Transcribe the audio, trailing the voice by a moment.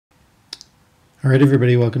All right,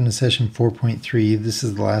 everybody, welcome to session 4.3. This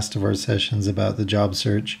is the last of our sessions about the job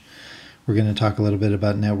search. We're going to talk a little bit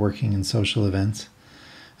about networking and social events.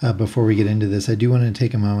 Before we get into this, I do want to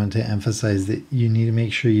take a moment to emphasize that you need to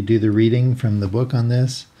make sure you do the reading from the book on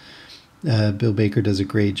this. Bill Baker does a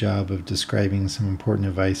great job of describing some important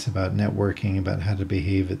advice about networking, about how to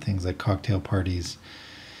behave at things like cocktail parties.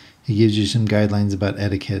 He gives you some guidelines about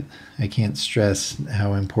etiquette. I can't stress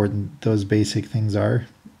how important those basic things are.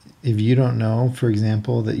 If you don't know, for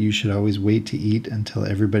example, that you should always wait to eat until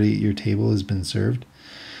everybody at your table has been served,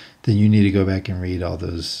 then you need to go back and read all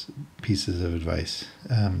those pieces of advice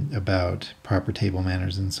about proper table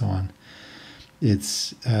manners and so on.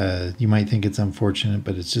 It's you might think it's unfortunate,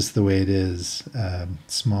 but it's just the way it is.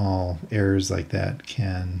 Small errors like that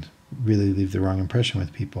can really leave the wrong impression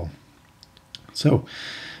with people. So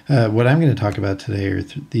what I'm going to talk about today are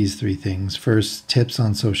these three things. First, tips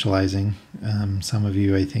on socializing. Some of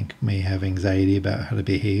you, I think, may have anxiety about how to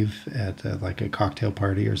behave at like a cocktail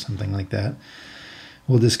party or something like that.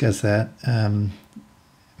 We'll discuss that.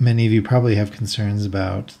 Many of you probably have concerns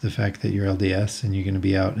about the fact that you're LDS and you're going to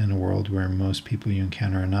be out in a world where most people you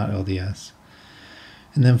encounter are not LDS.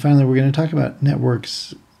 And then finally, we're going to talk about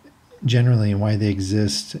networks generally and why they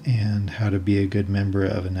exist and how to be a good member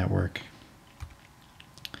of a network.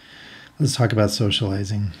 Let's talk about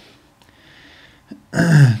socializing.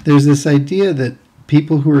 There's this idea that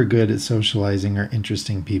people who are good at socializing are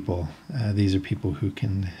interesting people. These are people who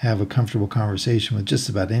can have a comfortable conversation with just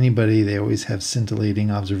about anybody. They always have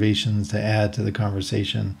scintillating observations to add to the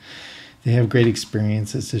conversation. They have great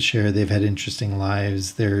experiences to share. They've had interesting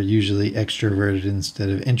lives. They're usually extroverted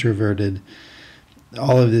instead of introverted.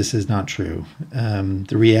 All of this is not true. The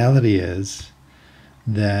reality is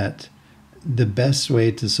that the best way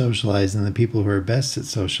to socialize and the people who are best at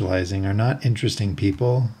socializing are not interesting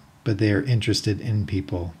people, but they are interested in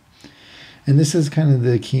people. And this is kind of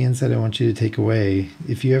the key insight I want you to take away.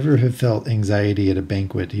 If you ever have felt anxiety at a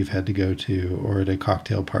banquet you've had to go to, or at a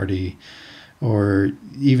cocktail party, or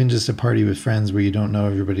even just a party with friends where you don't know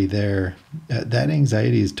everybody there, that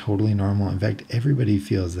anxiety is totally normal. In fact, everybody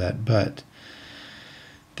feels that. But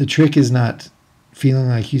the trick is not feeling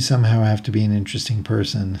like you somehow have to be an interesting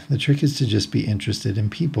person. The trick is to just be interested in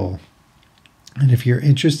people. And if you're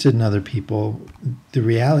interested in other people, the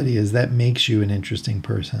reality is that makes you an interesting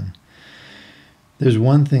person. There's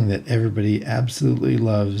one thing that everybody absolutely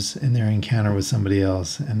loves in their encounter with somebody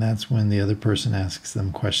else, and that's when the other person asks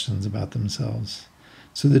them questions about themselves.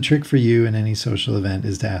 So the trick for you in any social event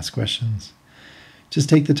is to ask questions. Just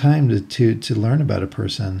take the time to learn about a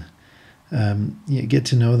person. Get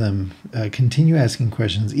to know them. Continue asking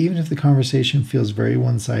questions. Even if the conversation feels very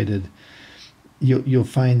one-sided, you'll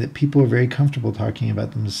find that people are very comfortable talking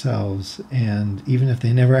about themselves. And even if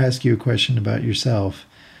they never ask you a question about yourself,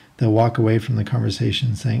 they'll walk away from the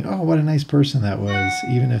conversation saying, "Oh, what a nice person that was,"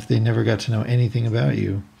 even if they never got to know anything about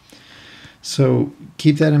you. So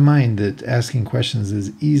keep that in mind, that asking questions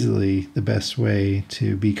is easily the best way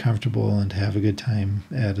to be comfortable and to have a good time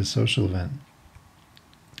at a social event.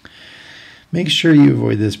 Make sure you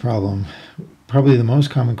avoid this problem. Probably the most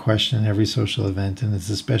common question in every social event, and it's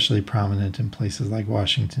especially prominent in places like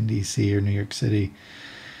Washington, D.C. or New York City,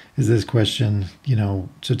 is this question,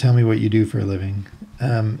 so tell me what you do for a living.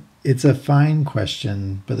 It's a fine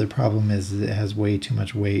question, but the problem is that it has way too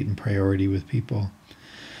much weight and priority with people.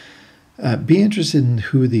 Be interested in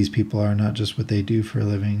who these people are, not just what they do for a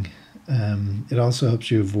living. It also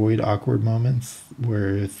helps you avoid awkward moments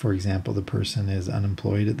where, for example, the person is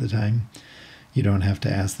unemployed at the time. You don't have to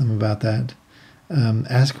ask them about that.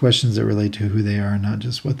 Ask questions that relate to who they are, not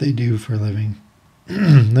just what they do for a living.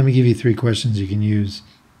 Let me give you 3 questions you can use.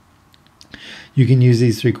 You can use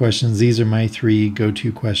these 3 questions. These are my 3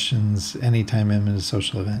 go-to questions anytime I'm in a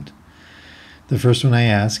social event. The first one I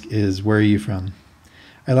ask is, where are you from?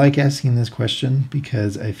 I like asking this question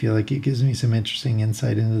because I feel like it gives me some interesting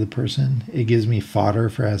insight into the person. It gives me fodder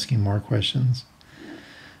for asking more questions.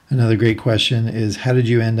 Another great question is, how did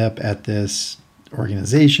you end up at this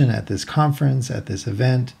organization, at this conference, at this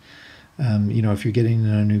event? If you're getting to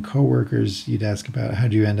know new coworkers, you'd ask about, how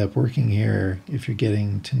do you end up working here? If you're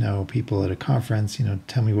getting to know people at a conference,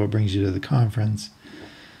 tell me what brings you to the conference.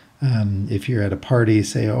 If you're at a party,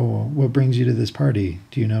 say, oh, well, what brings you to this party?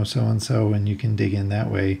 Do you know so-and-so? And you can dig in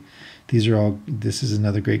that way. This is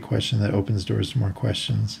another great question that opens doors to more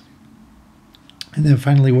questions. And then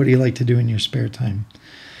finally, what do you like to do in your spare time?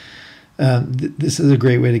 This is a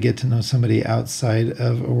great way to get to know somebody outside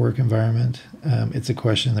of a work environment. It's a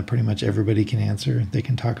question that pretty much everybody can answer. They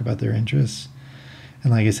can talk about their interests.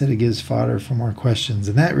 And like I said, it gives fodder for more questions.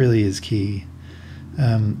 And that really is key.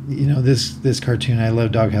 This cartoon, I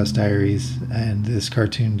love Doghouse Diaries, and this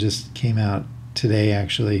cartoon just came out today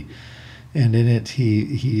actually, and in it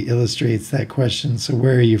he illustrates that question. So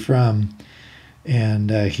where are you from? And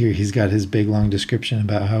here he's got his big long description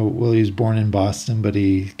about how, well, he was born in Boston, but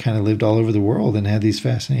he kind of lived all over the world and had these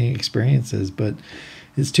fascinating experiences. But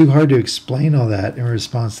it's too hard to explain all that in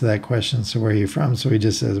response to that question. So where are you from? So he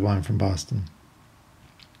just says, well, I'm from Boston.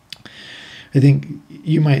 I think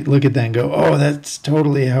you might look at that and go, oh, that's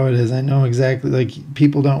totally how it is. I know exactly. Like,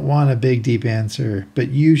 people don't want a big, deep answer, but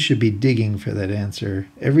you should be digging for that answer.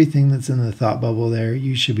 Everything that's in the thought bubble there,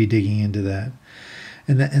 you should be digging into that.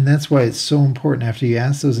 And that's why it's so important after you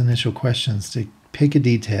ask those initial questions to pick a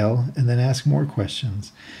detail and then ask more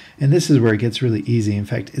questions. And this is where it gets really easy. In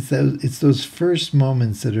fact, it's those first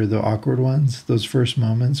moments that are the awkward ones, those first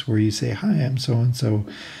moments where you say, hi, I'm so-and-so.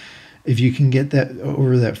 If you can get that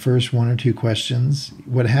over that first one or two questions,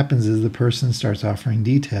 what happens is the person starts offering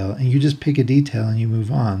detail, and you just pick a detail and you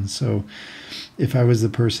move on. So if I was the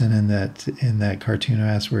person in that cartoon who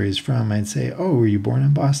asked where he's from, I'd say, oh, were you born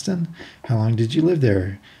in Boston? How long did you live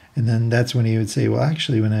there? And then that's when he would say, well,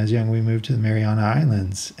 actually, when I was young, we moved to the Mariana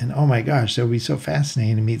Islands. And oh my gosh, that would be so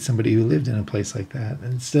fascinating to meet somebody who lived in a place like that,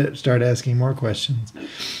 and start asking more questions.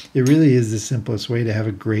 It really is the simplest way to have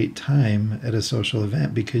a great time at a social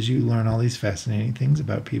event, because you learn all these fascinating things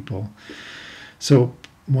about people. So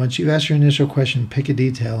once you've asked your initial question, pick a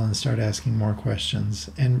detail and start asking more questions.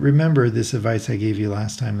 And remember this advice I gave you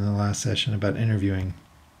last time in the last session about interviewing.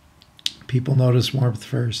 People notice warmth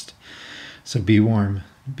first. So be warm.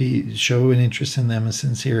 Show an interest in them, a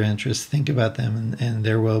sincere interest. Think about them and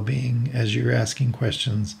their well-being as you're asking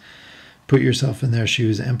questions. Put yourself in their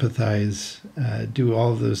shoes, empathize, do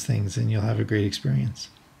all of those things, and you'll have a great experience.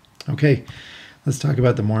 Okay, let's talk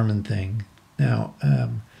about the Mormon thing. Now,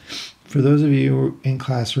 for those of you in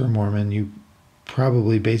class who are Mormon, you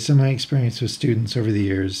probably, based on my experience with students over the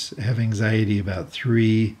years, have anxiety about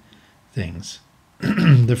three things.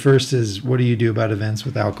 The first is, what do you do about events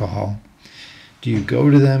with alcohol? Do you go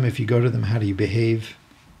to them? If you go to them, how do you behave?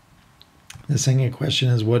 The second question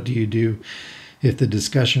is, what do you do if the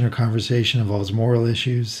discussion or conversation involves moral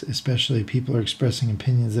issues, especially people are expressing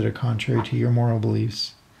opinions that are contrary to your moral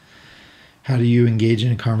beliefs? How do you engage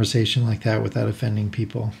in a conversation like that without offending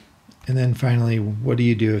people? And then finally, what do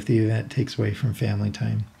you do if the event takes away from family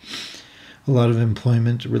time? A lot of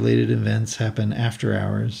employment-related events happen after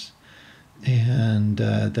hours, and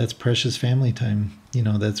that's precious family time.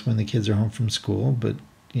 That's when the kids are home from school, but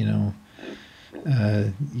when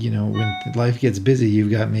life gets busy, you've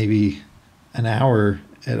got maybe an hour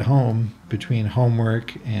at home between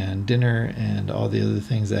homework and dinner and all the other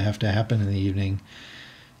things that have to happen in the evening.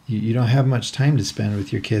 You don't have much time to spend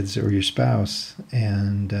with your kids or your spouse,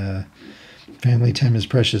 and family time is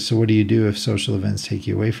precious. So what do you do if social events take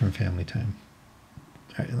you away from family time?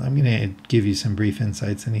 All right, I'm going to give you some brief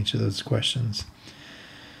insights on each of those questions.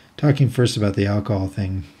 Talking first about the alcohol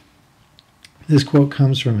thing. This quote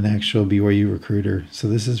comes from an actual BYU recruiter. So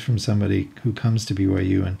this is from somebody who comes to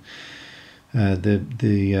BYU, and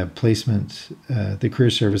the placement, the career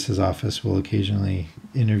services office will occasionally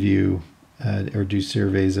interview or do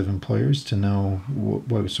surveys of employers to know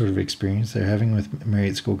what sort of experience they're having with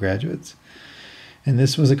Marriott School graduates. And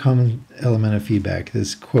this was a common element of feedback.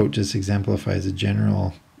 This quote just exemplifies a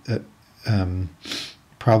general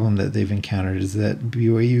problem that they've encountered, is that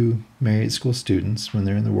BYU Marriott School students, when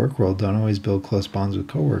they're in the work world, don't always build close bonds with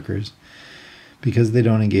coworkers because they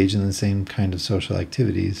don't engage in the same kind of social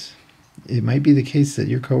activities. It might be the case that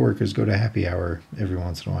your coworkers go to happy hour every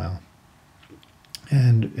once in a while.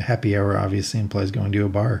 And happy hour obviously implies going to a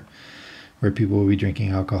bar where people will be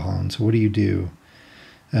drinking alcohol. And so what do you do?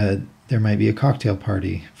 There might be a cocktail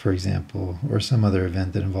party, for example, or some other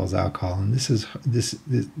event that involves alcohol. And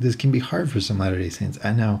this can be hard for some Latter-day Saints.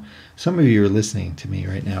 I know some of you are listening to me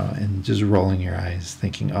right now and just rolling your eyes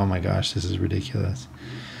thinking, oh my gosh, this is ridiculous.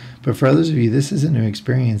 But for others of you, this is a new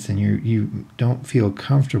experience, and you don't feel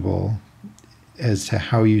comfortable as to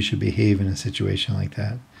how you should behave in a situation like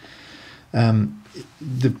that.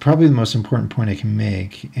 Probably the most important point I can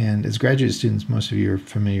make, and as graduate students, most of you are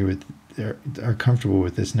familiar with, are comfortable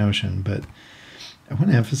with this notion, but I want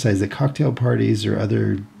to emphasize that cocktail parties or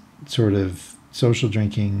other sort of social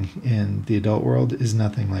drinking in the adult world is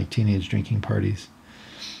nothing like teenage drinking parties.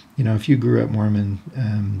 If you grew up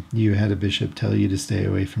Mormon, you had a bishop tell you to stay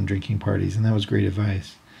away from drinking parties, and that was great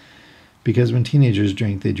advice. Because when teenagers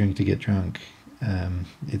drink, they drink to get drunk.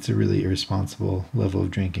 It's a really irresponsible level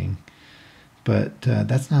of drinking. But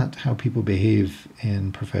that's not how people behave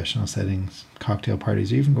in professional settings, cocktail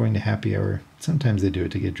parties, or even going to happy hour. Sometimes they do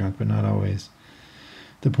it to get drunk, but not always.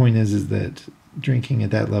 The point is that drinking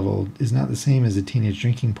at that level is not the same as a teenage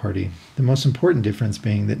drinking party. The most important difference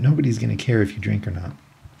being that nobody's going to care if you drink or not.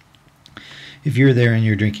 If you're there and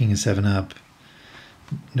you're drinking a 7-Up,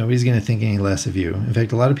 nobody's going to think any less of you. In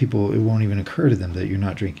fact, a lot of people, it won't even occur to them that you're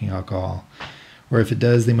not drinking alcohol. Or if it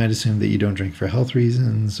does, they might assume that you don't drink for health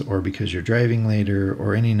reasons or because you're driving later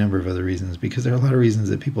or any number of other reasons, because there are a lot of reasons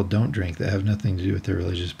that people don't drink that have nothing to do with their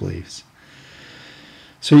religious beliefs.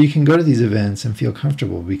 So you can go to these events and feel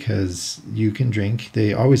comfortable because you can drink.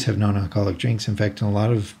 They always have non-alcoholic drinks. In fact, in a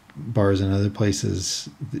lot of bars and other places,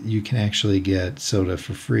 you can actually get soda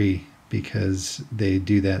for free because they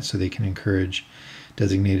do that so they can encourage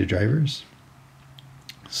designated drivers.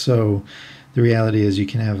 So the reality is you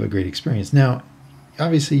can have a great experience. Now,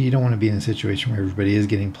 obviously you don't want to be in a situation where everybody is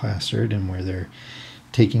getting plastered and where they're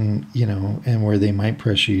taking, and where they might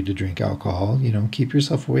pressure you to drink alcohol. Keep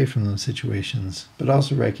yourself away from those situations, but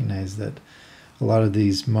also recognize that a lot of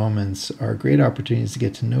these moments are great opportunities to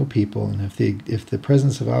get to know people. And if the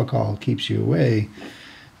presence of alcohol keeps you away,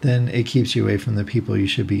 then it keeps you away from the people you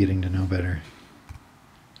should be getting to know better.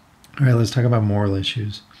 All right, let's talk about moral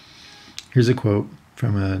issues. Here's a quote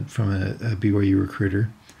from a BYU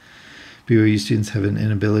recruiter. BYU students have an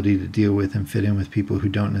inability to deal with and fit in with people who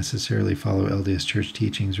don't necessarily follow LDS Church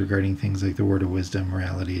teachings regarding things like the word of wisdom,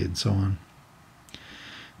 morality, and so on.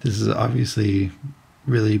 This is obviously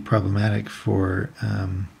really problematic for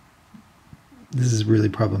a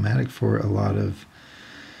lot of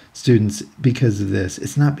students because of this.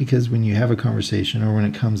 It's not because when you have a conversation or when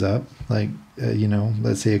it comes up, like,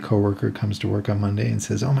 let's say a coworker comes to work on Monday and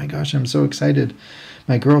says, "Oh my gosh, I'm so excited.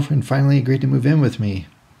 My girlfriend finally agreed to move in with me."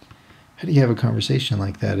 How do you have a conversation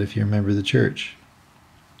like that if you're a member of the church?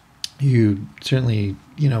 You certainly,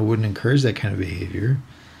 wouldn't encourage that kind of behavior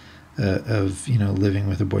of living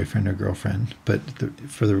with a boyfriend or girlfriend. But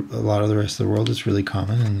a lot of the rest of the world, it's really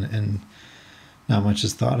common and not much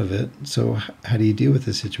is thought of it. So how do you deal with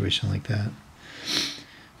a situation like that?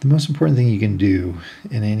 The most important thing you can do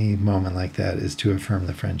in any moment like that is to affirm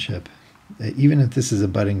the friendship. Even if this is a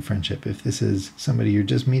budding friendship, if this is somebody you're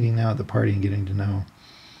just meeting now at the party and getting to know,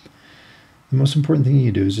 the most important thing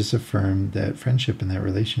you do is just affirm that friendship and that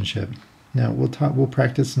relationship. Now, we'll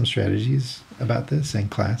practice some strategies about this in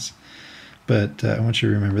class, but I want you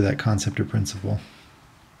to remember that concept or principle.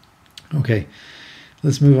 Okay,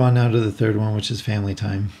 let's move on now to the third one, which is family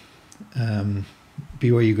time.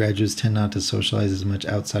 BYU graduates tend not to socialize as much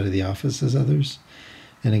outside of the office as others.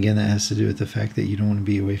 And again, that has to do with the fact that you don't want to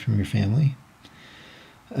be away from your family.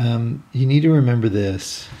 You need to remember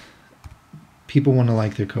this. People want to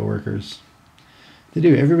like their coworkers. They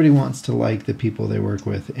do. Everybody wants to like the people they work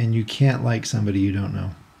with, and you can't like somebody you don't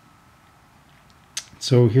know.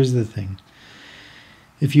 So here's the thing.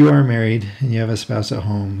 If you are married and you have a spouse at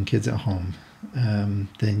home, kids at home,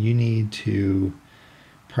 then you need to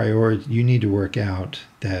work out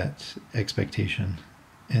that expectation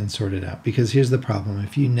and sort it out. Because here's the problem.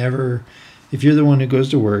 If you're the one who goes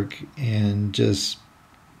to work and just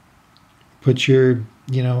puts your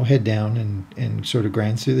head down and sort of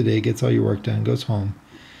grinds through the day, gets all your work done, goes home,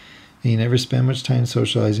 and you never spend much time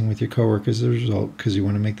socializing with your coworkers as a result because you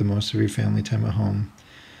want to make the most of your family time at home,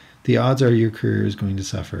 the odds are your career is going to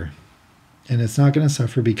suffer. And it's not going to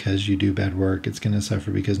suffer because you do bad work. It's going to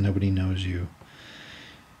suffer because nobody knows you.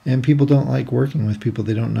 And people don't like working with people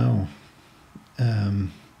they don't know.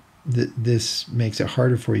 This makes it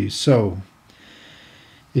harder for you. So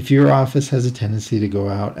if your office has a tendency to go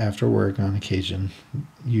out after work on occasion,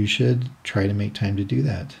 you should try to make time to do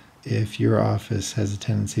that. If your office has a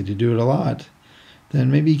tendency to do it a lot, then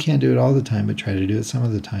maybe you can't do it all the time, but try to do it some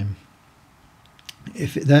of the time.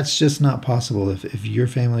 If that's just not possible, if your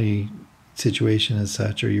family situation is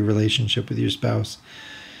such, or your relationship with your spouse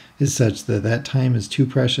is such that time is too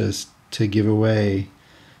precious to give away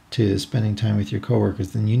to spending time with your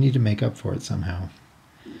coworkers, then you need to make up for it somehow.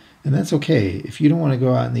 And that's okay. If you don't want to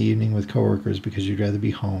go out in the evening with coworkers because you'd rather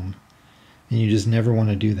be home and you just never want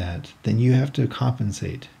to do that, then you have to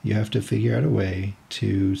compensate. You have to figure out a way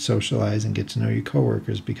to socialize and get to know your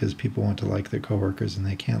coworkers, because people want to like their coworkers and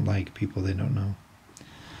they can't like people they don't know.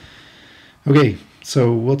 Okay,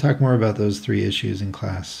 so we'll talk more about those three issues in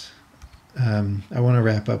class. I want to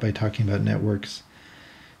wrap up by talking about networks.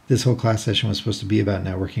 This whole class session was supposed to be about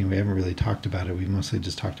networking. We haven't really talked about it. We've mostly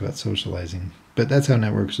just talked about socializing. But that's how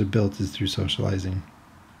networks are built, is through socializing.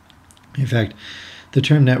 In fact, the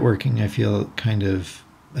term networking, I feel, kind of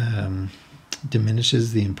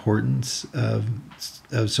diminishes the importance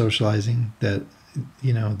of socializing. That,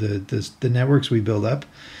 the networks we build up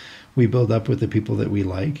with the people that we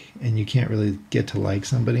like, and you can't really get to like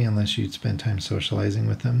somebody unless you spend time socializing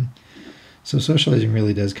with them. So socializing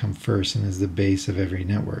really does come first and is the base of every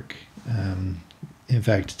network. In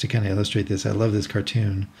fact, to kind of illustrate this, I love this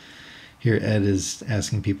cartoon. Here, Ed is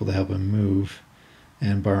asking people to help him move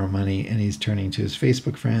and borrow money, and he's turning to his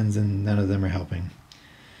Facebook friends, and none of them are helping.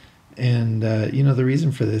 And, the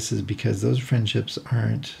reason for this is because those friendships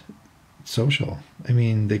aren't social. I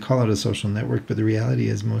mean, they call it a social network, but the reality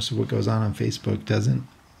is most of what goes on Facebook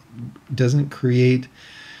doesn't create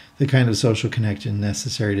the kind of social connection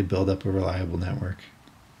necessary to build up a reliable network.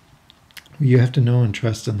 You have to know and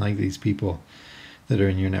trust and like these people that are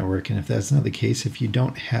in your network. And if that's not the case, if you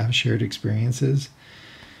don't have shared experiences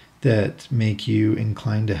that make you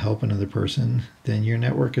inclined to help another person, then your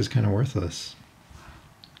network is kind of worthless.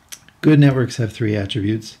 Good networks have 3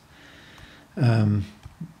 attributes.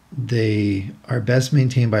 They are best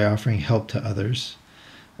maintained by offering help to others.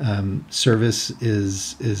 Service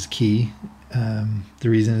is key. The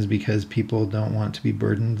reason is because people don't want to be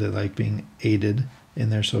burdened. They like being aided in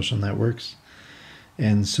their social networks.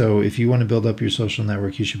 And so if you want to build up your social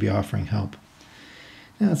network, you should be offering help.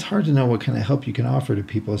 Now, it's hard to know what kind of help you can offer to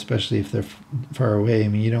people, especially if they're far away. I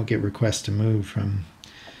mean, you don't get requests to move from,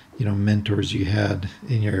 mentors you had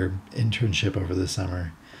in your internship over the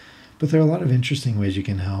summer. But there are a lot of interesting ways you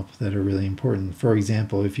can help that are really important. For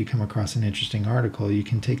example, if you come across an interesting article, you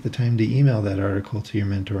can take the time to email that article to your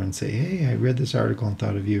mentor and say, hey, I read this article and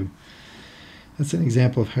thought of you. That's an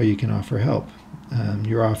example of how you can offer help.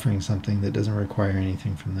 You're offering something that doesn't require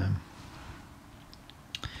anything from them.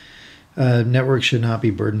 Networks should not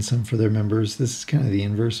be burdensome for their members. This is kind of the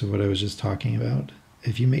inverse of what I was just talking about.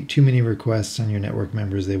 If you make too many requests on your network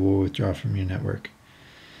members, they will withdraw from your network.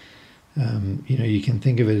 You can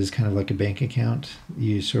think of it as kind of like a bank account.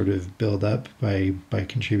 You sort of build up by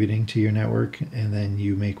contributing to your network, and then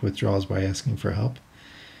you make withdrawals by asking for help.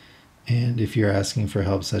 And if you're asking for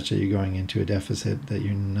help such that you're going into a deficit that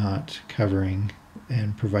you're not covering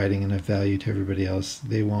and providing enough value to everybody else,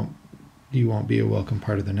 you won't be a welcome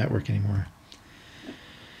part of the network anymore.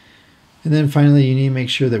 And then finally, you need to make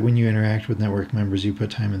sure that when you interact with network members, you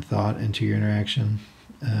put time and thought into your interaction.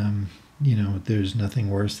 There's nothing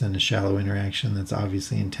worse than a shallow interaction that's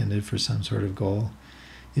obviously intended for some sort of goal.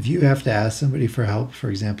 If you have to ask somebody for help, for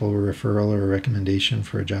example, a referral or a recommendation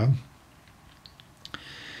for a job,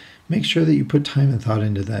 make sure that you put time and thought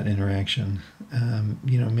into that interaction.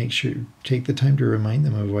 Take the time to remind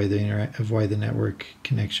them of why the network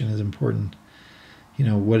connection is important.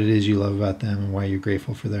 What it is you love about them and why you're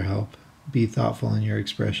grateful for their help. Be thoughtful in your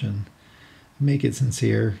expression. Make it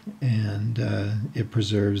sincere, and it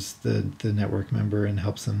preserves the network member and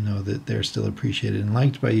helps them know that they're still appreciated and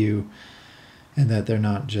liked by you, and that they're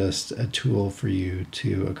not just a tool for you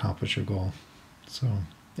to accomplish your goal. So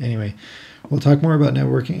anyway, we'll talk more about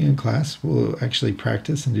networking in class. We'll actually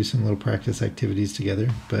practice and do some little practice activities together,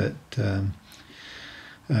 but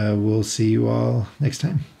we'll see you all next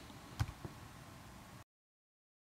time.